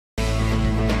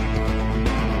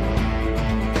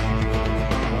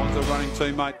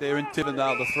teammate there in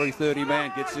Tivendale. The 330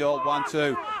 man gets the old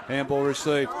 1-2. Handball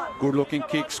received. Good looking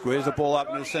kick. Squares the ball up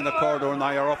into the centre corridor, and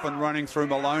they are off and running through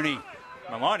Maloney.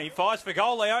 Maloney fires for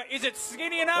goal, Leo. Is it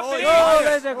skinny enough? Oh, it yeah.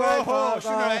 is. There's a great ball.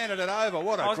 Shouldn't have handed it over.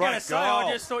 What a great goal. I was going to say,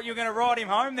 I just thought you were going to ride him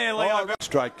home there, Leo.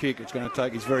 Straight kick. It's going to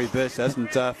take his very best.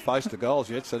 Hasn't faced the goals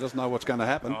yet, so doesn't know what's going to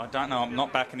happen. Oh, I don't know. I'm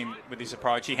not backing him with this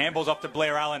approach. He handballs off to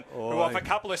Blair Allen, who off a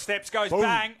couple of steps goes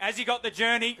bang. Has he got the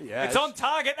journey? Yes. It's on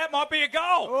target. That might be a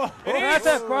goal. That's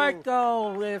a great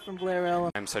goal there from Blair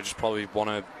Allen. So just probably want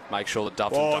to make sure that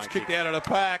Doveton Oh, don't it's kicked out of the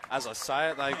pack. As I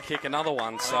say it, they kick another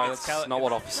one, so that's not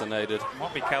what officer needed.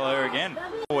 Might be Kelleher again.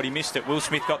 He missed it. Will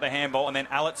Smith got the handball, and then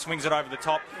Allett swings it over the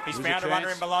top. He's found a runner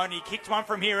in Maloney. He kicked one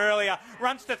from here earlier.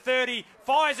 Runs to 30,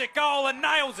 fires it goal and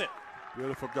nails it.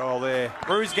 Beautiful goal there.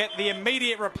 Brews get the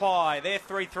immediate reply. They're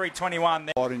 3-3-21.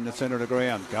 Right in the centre of the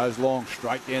ground. Goes long,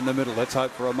 straight down the middle. Let's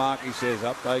hope for a mark, he says.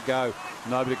 Up they go.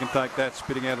 Nobody can take that.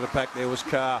 Spitting out of the pack there was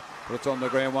Carr. But it's on the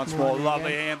ground once more.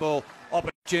 Lovely handball.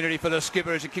 Opportunity for the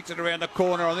skipper as he kicks it around the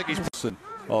corner. I think he's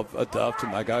of a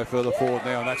Doveton. They go further forward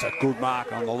now, and that's a good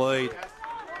mark on the lead.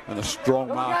 And a strong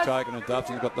mark taken, and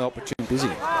Doveton's got the opportunity. Busy.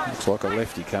 Looks like a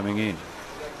lefty coming in.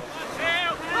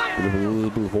 A little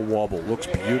bit of a wobble. Looks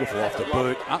beautiful off the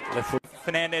boot. Up left foot.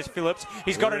 Fernandez Phillips.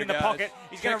 He's got it in the pocket.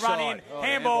 He's going to run in.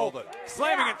 Handball.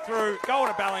 Slamming it through. Goal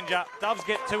to Ballinger. Doves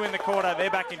get 2 in the quarter.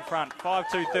 They're back in front.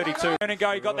 5-2-32. Turn and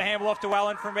go. He got the handball off to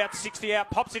Allen from about 60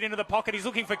 out. Pops it into the pocket. He's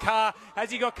looking for Carr.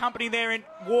 Has he got company there in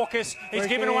Walkers? He's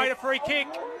given away the free kick.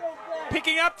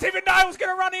 Picking up, Tivendale's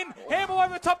going to run in. Handball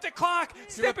over the top to Clark.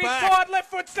 Step inside, left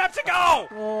foot, snaps a goal.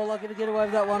 Oh, lucky to get away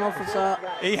with that one, officer.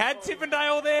 He had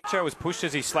Tivendale there. Show was pushed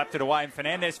as he slapped it away, and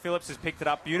Fernandez Phillips has picked it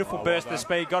up. Beautiful burst of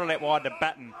speed. Got it out wide to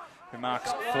Batten, who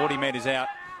marks 40 metres out.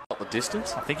 The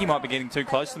distance. I think he might be getting too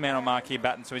close to the man on mark here,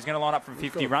 Batten, so he's going to line up from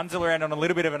 50. Runs around on a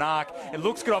little bit of an arc. It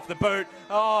looks good off the boot.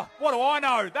 Oh, what do I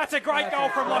know? That's a great goal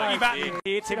from Lockie Batten.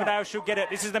 Here, Tivendale should get it.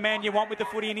 This is the man you want with the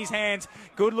footy in his hands.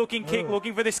 Good looking kick,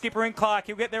 looking for the skipper in Clark.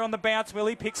 He'll get there on the bounce. Will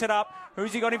he picks it up?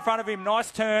 Who's he got in front of him?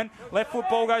 Nice turn. Left foot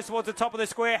ball goes towards the top of the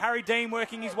square. Harry Dean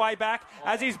working his way back.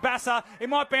 As is Basser. It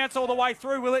might bounce all the way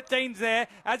through. Will it? Dean's there.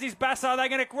 As is Basser. They're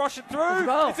going to rush it through.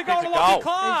 It's a goal to Lockie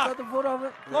Clark. He's got the foot of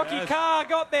it. Lockie Carr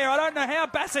got there. I don't know how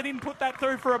Basser didn't put that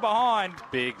through for a behind.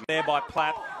 Big. There by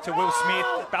Platt to Will Smith.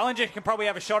 Ballinger can probably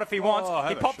have a shot if he wants.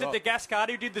 He popped it to Gascard,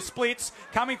 who did the splits.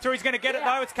 Coming through, he's going to get it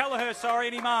though. It's Kelleher, sorry,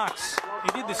 and he marks.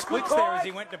 He did the splits there as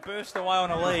he went to burst away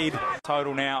on a lead.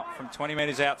 Total now from 20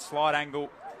 metres out, slide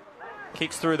angle.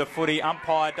 Kicks through the footy.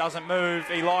 Umpire doesn't move.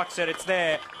 He likes it. It's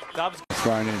there. Doves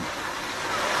thrown in.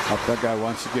 Up they go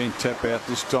once again. Tap out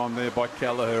this time there by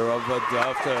Kelleher of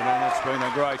Doveton, and it's been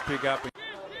a great pick up.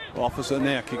 Officer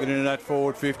now kicking into that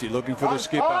forward 50, looking for the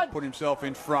skipper, put himself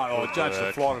in front. Oh, judge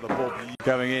the flight of the ball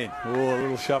coming in. Oh, a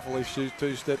little shuffle, he shoots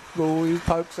 2-step. Oh, he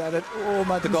pokes at it. Oh,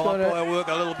 made the goal umpire work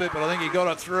a little bit, but I think he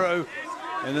got it through.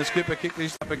 And the skipper kicked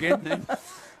his up again then.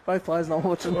 Both players not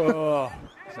watching. Oh.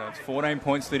 So it's 14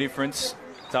 points the difference.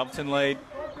 Doveton lead.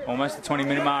 Almost the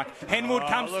 20-minute mark. Henwood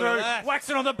comes through, whacks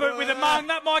it on the boot with a mung.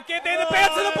 That might get there. The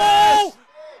bounce of the ball!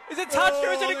 Is it touched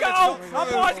or is it a goal?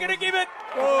 Umpire's going to give it.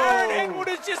 Aaron Henwood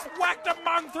has just whacked a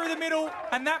mung through the middle,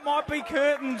 and that might be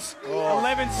curtains.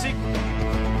 11-6.